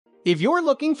If you're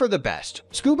looking for the best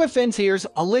scuba fins, here's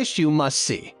a list you must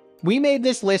see. We made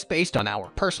this list based on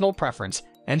our personal preference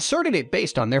and sorted it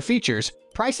based on their features,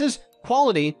 prices,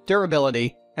 quality,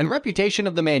 durability, and reputation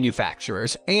of the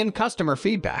manufacturers and customer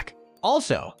feedback.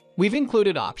 Also, we've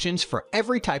included options for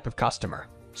every type of customer.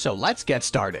 So let's get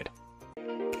started.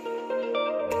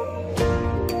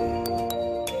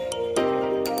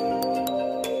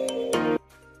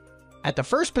 At the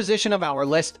first position of our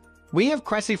list, we have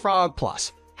Cressi Frog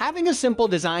Plus. Having a simple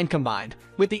design combined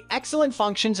with the excellent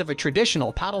functions of a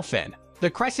traditional paddle fin,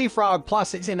 the Cressi Frog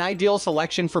Plus is an ideal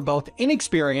selection for both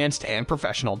inexperienced and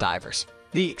professional divers.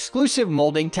 The exclusive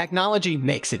molding technology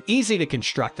makes it easy to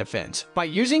construct the fins by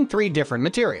using 3 different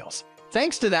materials.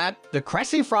 Thanks to that, the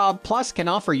Cressi Frog Plus can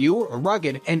offer you a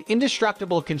rugged and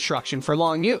indestructible construction for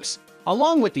long use.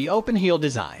 Along with the open heel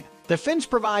design, the fins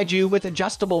provide you with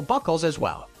adjustable buckles as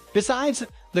well. Besides,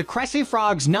 the Cressi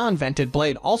Frog's non-vented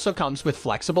blade also comes with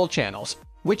flexible channels,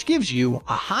 which gives you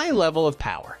a high level of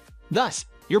power. Thus,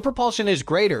 your propulsion is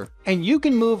greater and you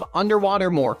can move underwater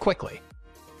more quickly.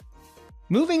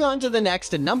 Moving on to the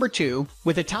next at number 2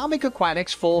 with Atomic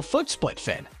Aquatics Full Foot Split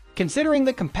Fin. Considering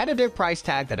the competitive price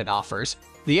tag that it offers,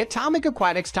 the Atomic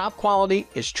Aquatics top quality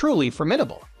is truly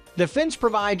formidable. The fins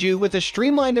provide you with a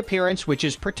streamlined appearance which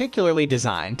is particularly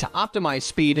designed to optimize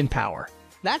speed and power.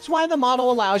 That's why the model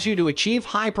allows you to achieve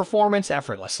high performance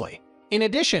effortlessly. In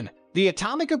addition, the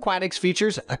Atomic Aquatics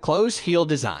features a closed heel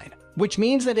design, which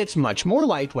means that it's much more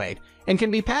lightweight and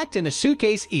can be packed in a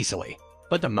suitcase easily.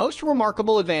 But the most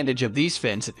remarkable advantage of these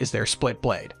fins is their split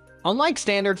blade. Unlike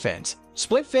standard fins,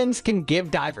 split fins can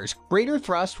give divers greater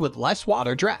thrust with less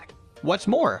water drag. What's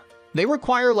more, they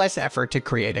require less effort to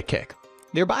create a kick,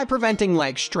 thereby preventing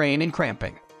leg strain and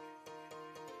cramping.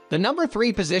 The number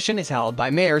 3 position is held by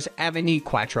Maer's Avanti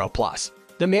Quattro Plus.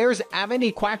 The Maer's Avanti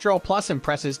Quattro Plus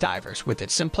impresses divers with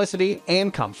its simplicity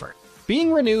and comfort.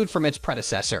 Being renewed from its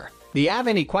predecessor, the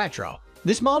Avanti Quattro,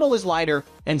 this model is lighter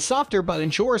and softer but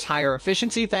ensures higher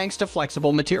efficiency thanks to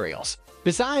flexible materials.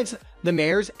 Besides, the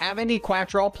Maer's Avanti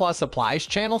Quattro Plus applies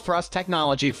channel thrust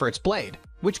technology for its blade,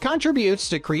 which contributes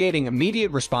to creating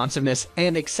immediate responsiveness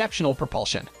and exceptional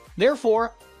propulsion.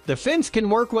 Therefore, the fins can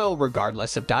work well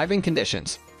regardless of diving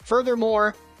conditions.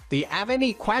 Furthermore, the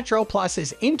Avanti Quattro Plus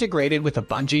is integrated with a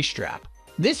bungee strap.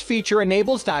 This feature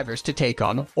enables divers to take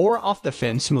on or off the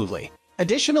fin smoothly.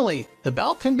 Additionally, the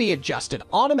belt can be adjusted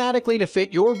automatically to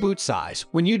fit your boot size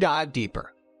when you dive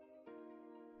deeper.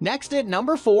 Next at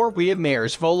number 4, we have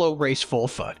Maer's Volo Race Full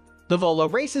Foot. The Volo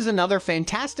Race is another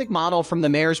fantastic model from the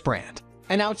Maer's brand.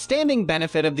 An outstanding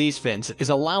benefit of these fins is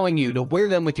allowing you to wear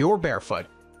them with your barefoot,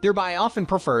 thereby often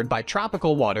preferred by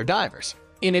tropical water divers.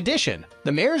 In addition,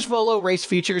 the Maer's Volo Race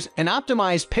features an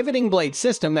optimized pivoting blade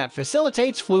system that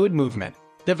facilitates fluid movement.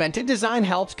 The vented design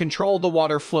helps control the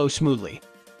water flow smoothly,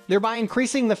 thereby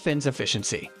increasing the fin's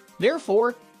efficiency.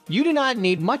 Therefore, you do not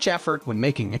need much effort when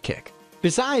making a kick.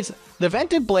 Besides, the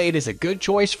vented blade is a good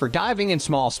choice for diving in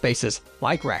small spaces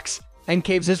like wrecks and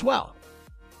caves as well.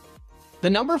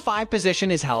 The number 5 position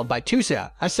is held by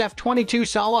Tusa SF22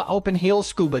 Solla Open Heel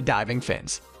Scuba Diving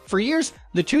Fins. For years,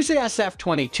 the Tusa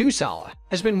SF22 Solla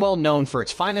has been well known for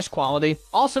its finest quality,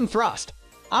 awesome thrust,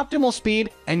 optimal speed,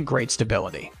 and great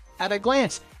stability. At a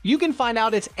glance, you can find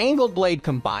out its angled blade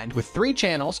combined with 3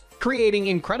 channels, creating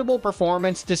incredible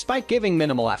performance despite giving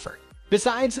minimal effort.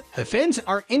 Besides, the fins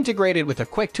are integrated with a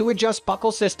quick-to-adjust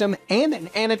buckle system and an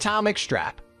anatomic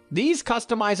strap. These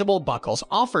customizable buckles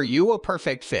offer you a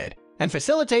perfect fit and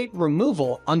facilitate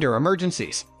removal under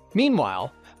emergencies.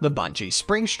 Meanwhile, the bungee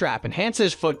spring strap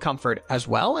enhances foot comfort as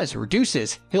well as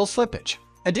reduces heel slippage.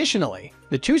 Additionally,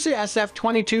 the Tusa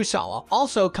SF22 Solla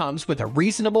also comes with a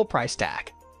reasonable price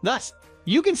tag. Thus,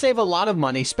 you can save a lot of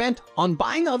money spent on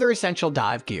buying other essential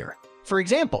dive gear. For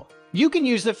example, you can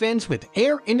use the fins with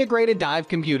air-integrated dive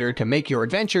computer to make your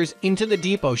adventures into the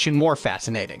deep ocean more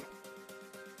fascinating.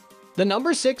 The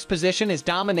number 6 position is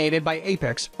dominated by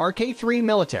Apeks RK3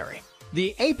 Military.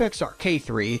 The Apeks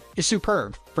RK3 is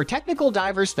superb for technical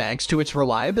divers thanks to its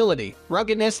reliability,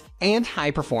 ruggedness, and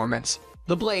high performance.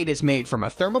 The blade is made from a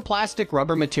thermoplastic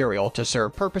rubber material to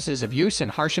serve purposes of use in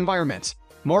harsh environments.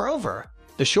 Moreover,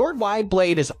 the short wide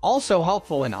blade is also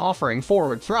helpful in offering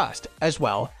forward thrust as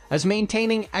well as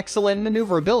maintaining excellent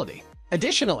maneuverability.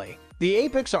 Additionally, the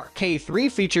Apeks RK3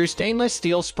 features stainless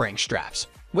steel spring straps,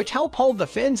 which help hold the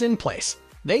fins in place.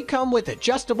 They come with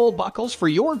adjustable buckles for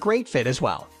your great fit as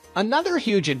well. Another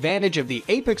huge advantage of the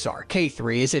Apeks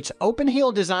RK3 is its open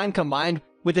heel design combined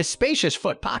with a spacious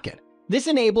foot pocket. This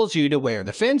enables you to wear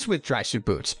the fins with dry suit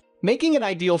boots, making it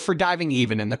ideal for diving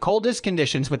even in the coldest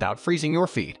conditions without freezing your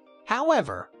feet.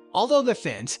 However, although the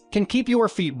fins can keep your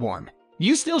feet warm,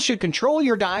 You still should control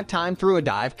your dive time through a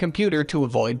dive computer to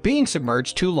avoid being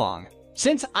submerged too long,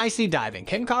 since icy diving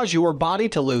can cause your body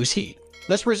to lose heat,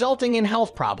 thus resulting in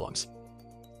health problems.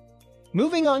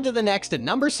 Moving on to the next at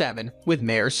number 7 with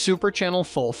Maer's Superchannel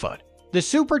Full Foot. The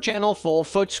Superchannel Full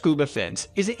Foot Scuba Fins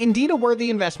is indeed a worthy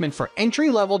investment for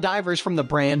entry-level divers from the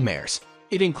brand Maer's.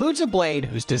 It includes a blade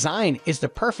whose design is the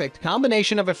perfect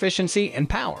combination of efficiency and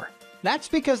power. That's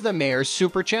because the Maer's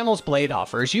Superchannel's blade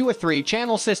offers you a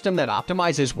 3-channel system that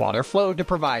optimizes water flow to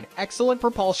provide excellent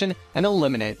propulsion and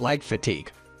eliminate leg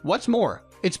fatigue. What's more,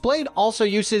 its blade also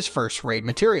uses first-rate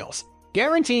materials,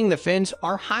 guaranteeing the fins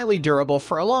are highly durable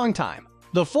for a long time.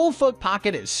 The full foot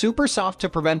pocket is super soft to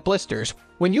prevent blisters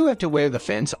when you have to wear the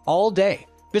fins all day.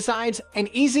 Besides, an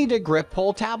easy-to-grip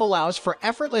pull tab allows for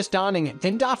effortless donning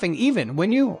and doffing even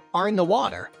when you are in the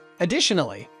water.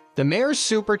 Additionally, the Maer's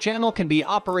Superchannel can be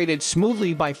operated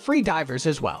smoothly by free divers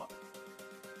as well.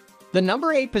 The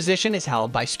number 8 position is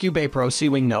held by Scubapro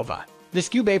Seawing Nova. The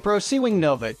Scubapro Seawing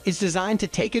Nova is designed to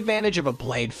take advantage of a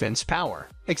blade fin's power,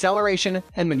 acceleration,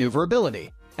 and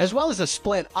maneuverability, as well as a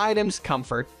split item's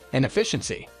comfort and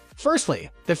efficiency. Firstly,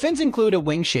 the fins include a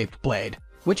wing-shaped blade,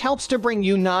 which helps to bring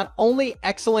you not only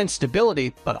excellent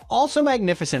stability but also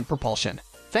magnificent propulsion.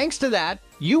 Thanks to that,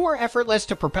 you are effortless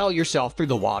to propel yourself through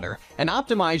the water and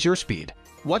optimize your speed.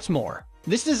 What's more,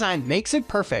 this design makes it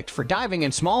perfect for diving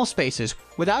in small spaces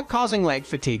without causing leg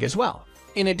fatigue as well.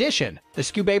 In addition, the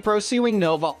Scubapro Seawing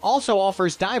Nova also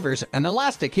offers divers an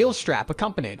elastic heel strap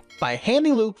accompanied by a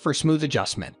handy loop for smooth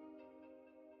adjustment.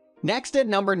 Next at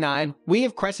number 9, we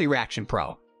have Cressi Reaction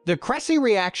Pro. The Cressi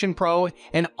Reaction Pro is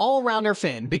an all-rounder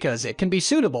fin because it can be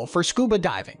suitable for scuba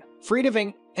diving,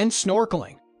 freediving, and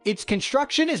snorkeling. Its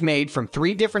construction is made from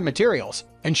 3 different materials,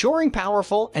 ensuring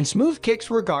powerful and smooth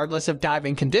kicks regardless of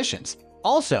diving conditions.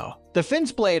 Also, the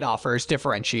fin's blade offers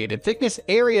differentiated thickness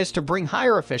areas to bring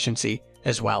higher efficiency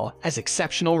as well as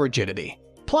exceptional rigidity.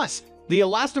 Plus, the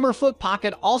elastomer foot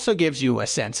pocket also gives you a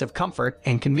sense of comfort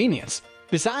and convenience.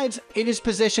 Besides, it is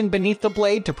positioned beneath the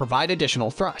blade to provide additional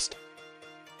thrust.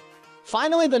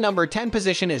 Finally, the number 10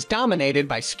 position is dominated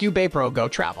by Scubapro Go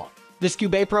Travel. The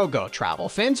Scubapro Go Travel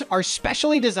fins are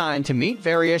specially designed to meet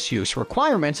various use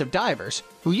requirements of divers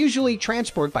who usually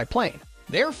transport by plane.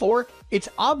 Therefore, it's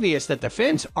obvious that the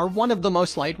fins are one of the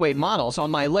most lightweight models on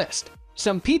my list.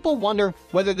 Some people wonder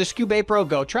whether the Scubapro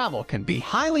Go Travel can be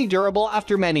highly durable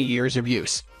after many years of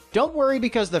use. Don't worry,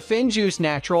 because the fins use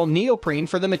natural neoprene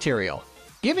for the material,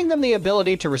 giving them the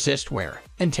ability to resist wear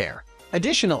and tear.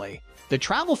 Additionally, the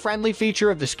travel-friendly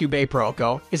feature of the Scubapro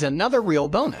Go is another real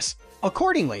bonus.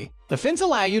 Accordingly, the fins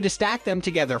allow you to stack them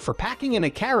together for packing in a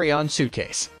carry-on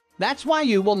suitcase. That's why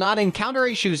you will not encounter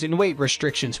issues in weight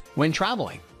restrictions when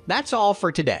traveling. That's all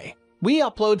for today. We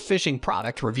upload fishing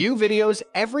product review videos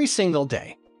every single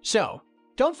day, so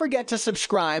don't forget to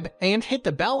subscribe and hit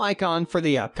the bell icon for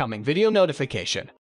the upcoming video notification.